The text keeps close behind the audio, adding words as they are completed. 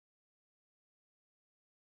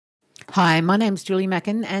Hi, my name's Julie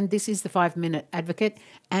Macken, and this is the 5 Minute Advocate.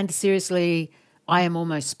 And seriously, I am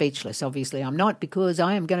almost speechless. Obviously, I'm not, because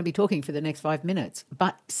I am going to be talking for the next 5 minutes.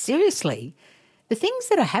 But seriously, the things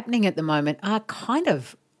that are happening at the moment are kind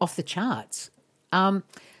of off the charts.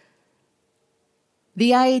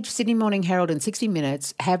 The Age, Sydney Morning Herald and 60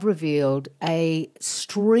 Minutes have revealed a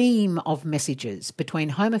stream of messages between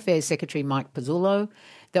Home Affairs Secretary Mike Pezzullo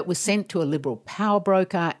that was sent to a Liberal power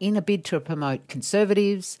broker in a bid to promote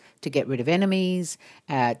Conservatives, to get rid of enemies,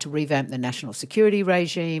 to revamp the national security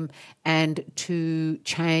regime, and to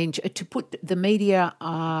put the media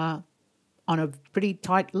on a pretty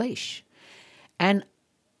tight leash. And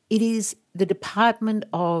it is the Department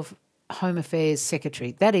of Home Affairs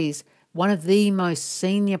Secretary, that is one of the most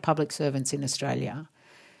senior public servants in Australia,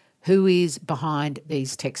 who is behind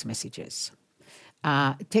these text messages.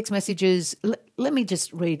 Let me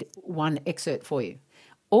just read one excerpt for you.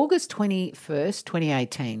 August 21st,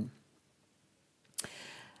 2018.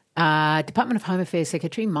 Department of Home Affairs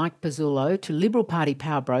Secretary Mike Pezzullo to Liberal Party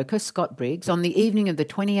power broker Scott Briggs on the evening of the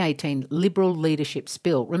 2018 Liberal leadership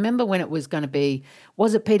spill. Remember when it was going to be,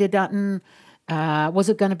 was it Peter Dutton? Was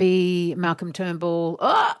it going to be Malcolm Turnbull?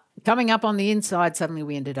 Coming up on the inside, suddenly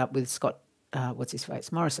we ended up with Scott,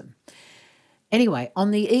 Morrison. Anyway,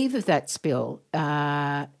 on the eve of that spill,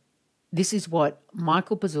 this is what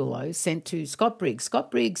Michael Pezzullo sent to Scott Briggs.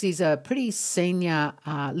 Scott Briggs is a pretty senior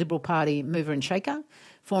Liberal Party mover and shaker,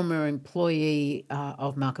 former employee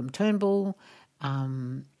of Malcolm Turnbull.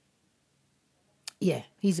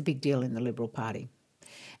 He's a big deal in the Liberal Party.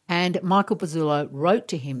 And Michael Pezzullo wrote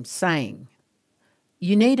to him saying,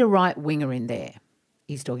 "You need a right-winger in there."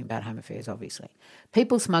 He's talking about Home Affairs, obviously.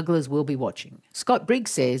 "People smugglers will be watching." Scott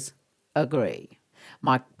Briggs says, "Agree."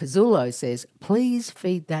 Mike Pezzullo says, "Please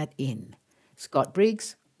feed that in." Scott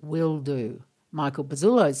Briggs, "Will do." Michael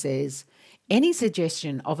Pezzullo says, "Any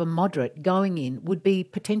suggestion of a moderate going in would be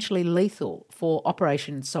potentially lethal for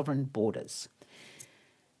Operation Sovereign Borders."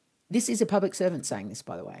 This is a public servant saying this,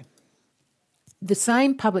 by the way. The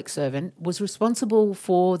same public servant was responsible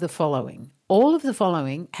for the following. All of the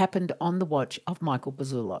following happened on the watch of Michael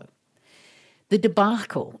Pezzullo. The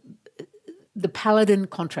debacle, the Paladin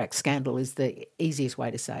contract scandal is the easiest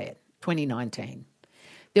way to say it, 2019.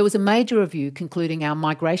 There was a major review concluding our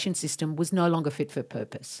migration system was no longer fit for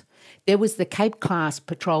purpose. There was the Cape-class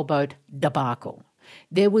patrol boat debacle.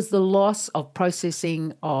 There was the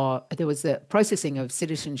processing of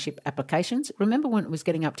citizenship applications. Remember when it was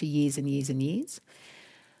getting up to years and years and years?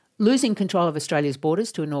 Losing control of Australia's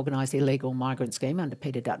borders to an organised illegal migrant scheme under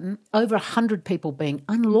Peter Dutton. Over 100 people being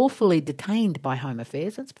unlawfully detained by Home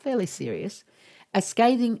Affairs. That's fairly serious. A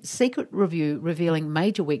scathing secret review revealing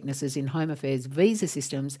major weaknesses in Home Affairs visa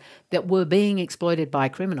systems that were being exploited by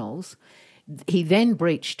criminals. He then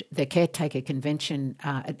breached the Caretaker Convention,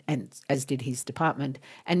 and as did his department.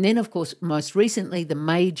 And then, of course, most recently, the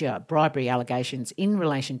major bribery allegations in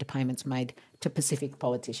relation to payments made to Pacific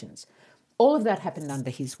politicians. All of that happened under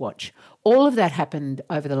his watch. All of that happened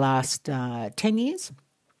over the last 10 years.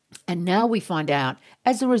 And now we find out,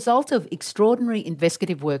 as a result of extraordinary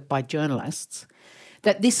investigative work by journalists,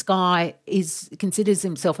 that this guy considers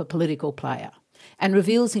himself a political player and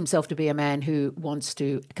reveals himself to be a man who wants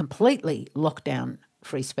to completely lock down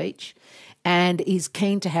free speech and is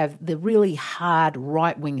keen to have the really hard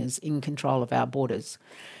right-wingers in control of our borders.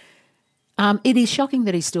 It is shocking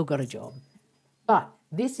that he's still got a job. But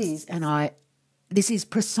this is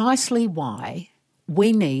precisely why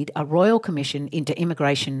we need a royal commission into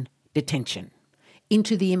immigration detention,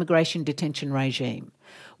 into the immigration detention regime.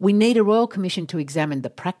 We need a royal commission to examine the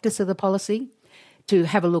practice of the policy, to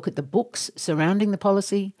have a look at the books surrounding the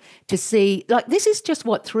policy, to see, this is just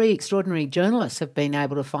what 3 extraordinary journalists have been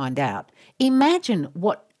able to find out. Imagine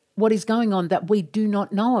what is going on that we do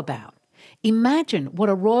not know about. Imagine what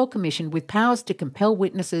a royal commission with powers to compel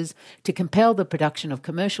witnesses, to compel the production of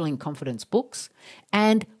commercial in confidence books,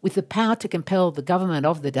 and with the power to compel the government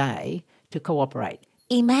of the day to cooperate.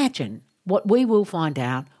 Imagine what we will find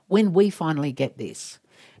out when we finally get this.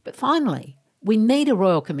 But finally, we need a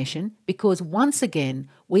royal commission because once again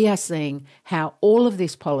we are seeing how all of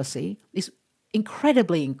this policy, this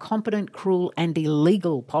incredibly incompetent, cruel and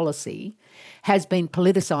illegal policy, has been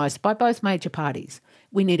politicised by both major parties.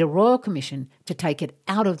 We need a royal commission to take it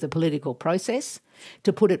out of the political process,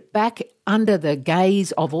 to put it back under the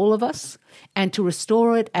gaze of all of us, and to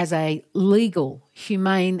restore it as a legal,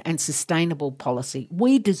 humane and sustainable policy.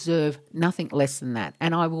 We deserve nothing less than that.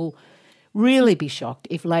 And I will really be shocked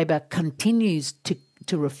if Labor continues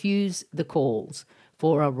to refuse the calls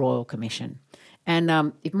for a royal commission.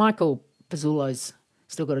 And if Michael Pezzullo's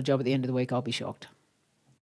still got a job at the end of the week, I'll be shocked.